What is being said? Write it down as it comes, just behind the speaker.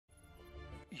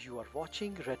You are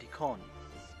watching Radicon.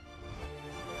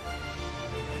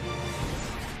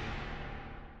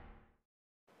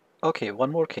 Okay,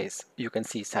 one more case. You can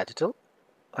see sagittal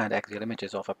and axial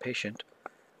images of a patient.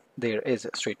 There is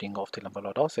straightening of the lumbar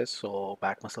lordosis, so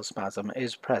back muscle spasm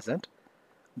is present.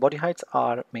 Body heights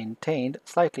are maintained,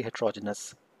 slightly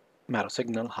heterogeneous marrow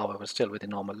signal, however still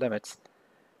within normal limits.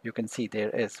 You can see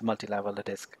there is multilevel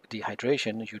disc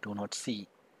dehydration. You do not see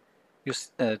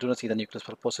the nucleus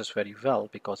pulposus very well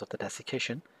because of the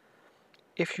desiccation.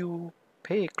 If you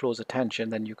pay close attention,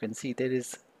 then you can see there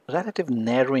is relative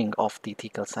narrowing of the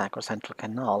thecal sac or central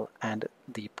canal, and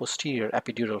the posterior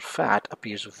epidural fat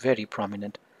appears very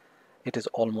prominent. It is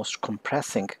almost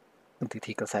compressing the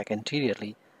thecal sac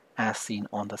anteriorly, as seen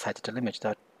on the sagittal image,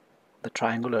 that the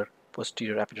triangular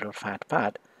posterior epidural fat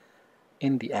pad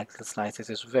in the axial slices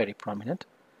is very prominent,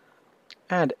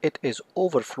 and it is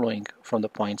overflowing from the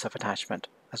points of attachment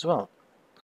as well.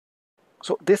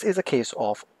 So this is a case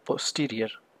of posterior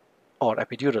or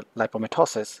epidural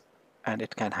lipomatosis, and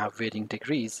it can have varying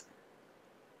degrees.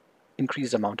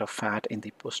 Increased amount of fat in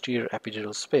the posterior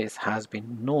epidural space has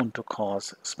been known to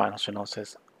cause spinal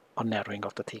stenosis or narrowing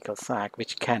of the thecal sac,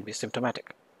 which can be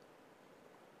symptomatic.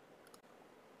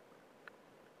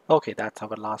 Okay, that's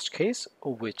our last case,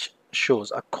 which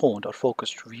shows a coned or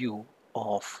focused view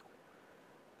of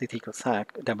the thecal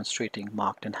sac, demonstrating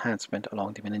marked enhancement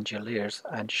along the meningeal layers,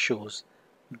 and shows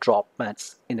drop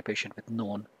mets in a patient with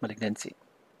known malignancy.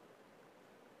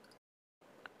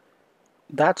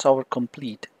 That's our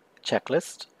complete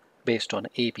checklist based on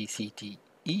A, B, C, D,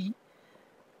 E.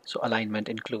 So alignment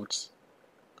includes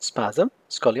spasm,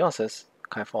 scoliosis,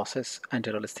 kyphosis,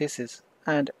 anterolesthesis,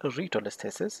 and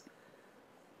retrolesthesis.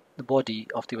 The body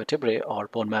of the vertebrae or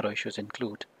bone marrow issues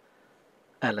include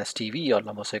LSTV or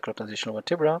lumbosacral transitional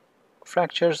vertebra,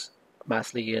 fractures,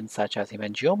 mass lesions such as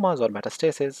hemangiomas or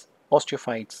metastases,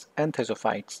 osteophytes,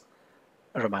 enthesophytes,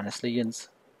 Romanus lesions,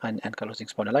 and ankylosing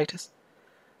spondylitis.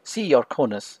 C or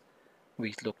conus,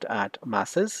 we looked at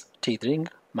masses, teething,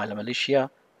 myelomalacia,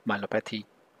 myelopathy,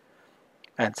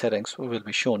 and syrinx will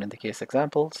be shown in the case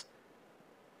examples.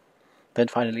 Then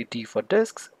finally D for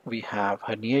discs, we have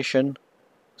herniation,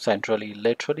 centrally,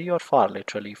 laterally, or far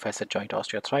laterally, facet joint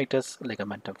osteoarthritis,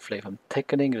 ligamentum flavum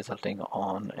thickening resulting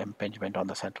on impingement on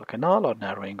the central canal or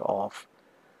narrowing of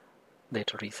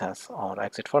lateral recess or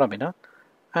exit foramina,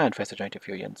 and facet joint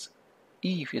effusions.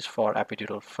 E is for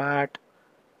epidural fat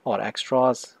or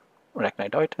extras,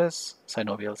 arachnoiditis,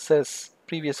 synovial cysts,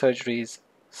 previous surgeries,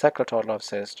 sacral torlov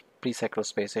cyst, presacral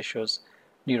space issues,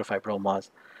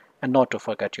 neurofibromas, and not to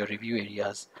forget your review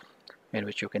areas, in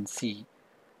which you can see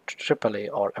AAA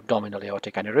or abdominal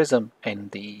aortic aneurysm in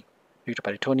the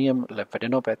uroperitoneum,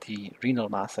 lymphadenopathy, renal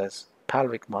masses,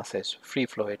 pelvic masses, free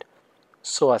fluid,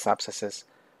 psoas abscesses,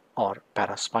 or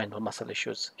paraspinal muscle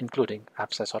issues, including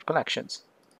abscess or collections.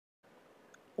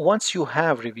 Once you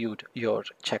have reviewed your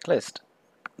checklist,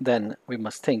 then we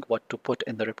must think what to put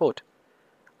in the report.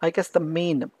 I guess the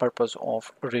main purpose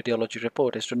of a radiology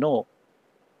report is to know,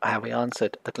 have I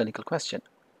answered the clinical question?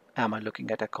 Am I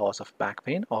looking at a cause of back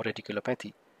pain or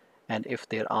radiculopathy? And if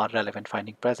there are relevant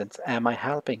findings present, am I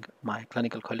helping my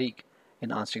clinical colleague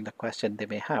in answering the question they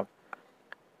may have?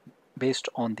 Based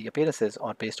on the appearances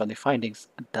or based on the findings,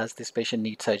 does this patient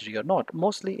need surgery or not?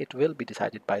 Mostly it will be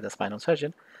decided by the spinal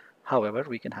surgeon. However,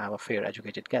 we can have a fair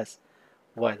educated guess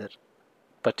whether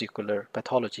particular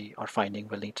pathology or finding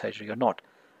will need surgery or not.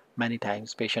 Many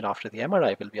times patient after the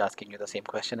MRI will be asking you the same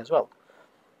question as well.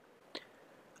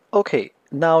 Okay,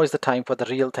 now is the time for the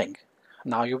real thing.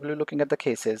 Now you will be looking at the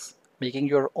cases, making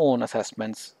your own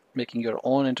assessments, making your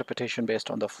own interpretation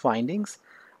based on the findings,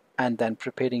 and then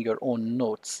preparing your own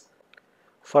notes.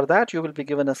 For that, you will be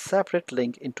given a separate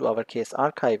link into our case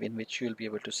archive, in which you will be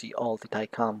able to see all the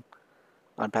DICOM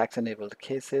Unpacks enabled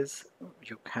cases.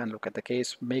 You can look at the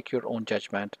case, make your own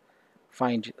judgment,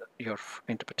 find your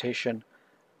interpretation,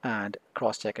 and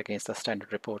cross-check against the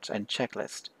standard reports and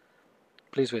checklist.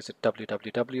 Please visit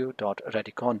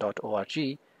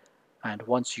www.radicon.org, and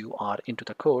once you are into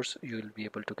the course, you will be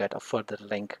able to get a further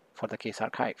link for the case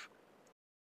archive.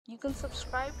 You can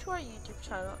subscribe to our YouTube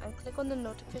channel and click on the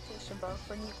notification bell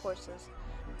for new courses.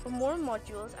 For more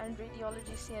modules and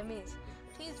Radiology CMEs,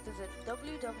 please visit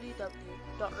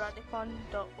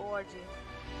www.radicon.org.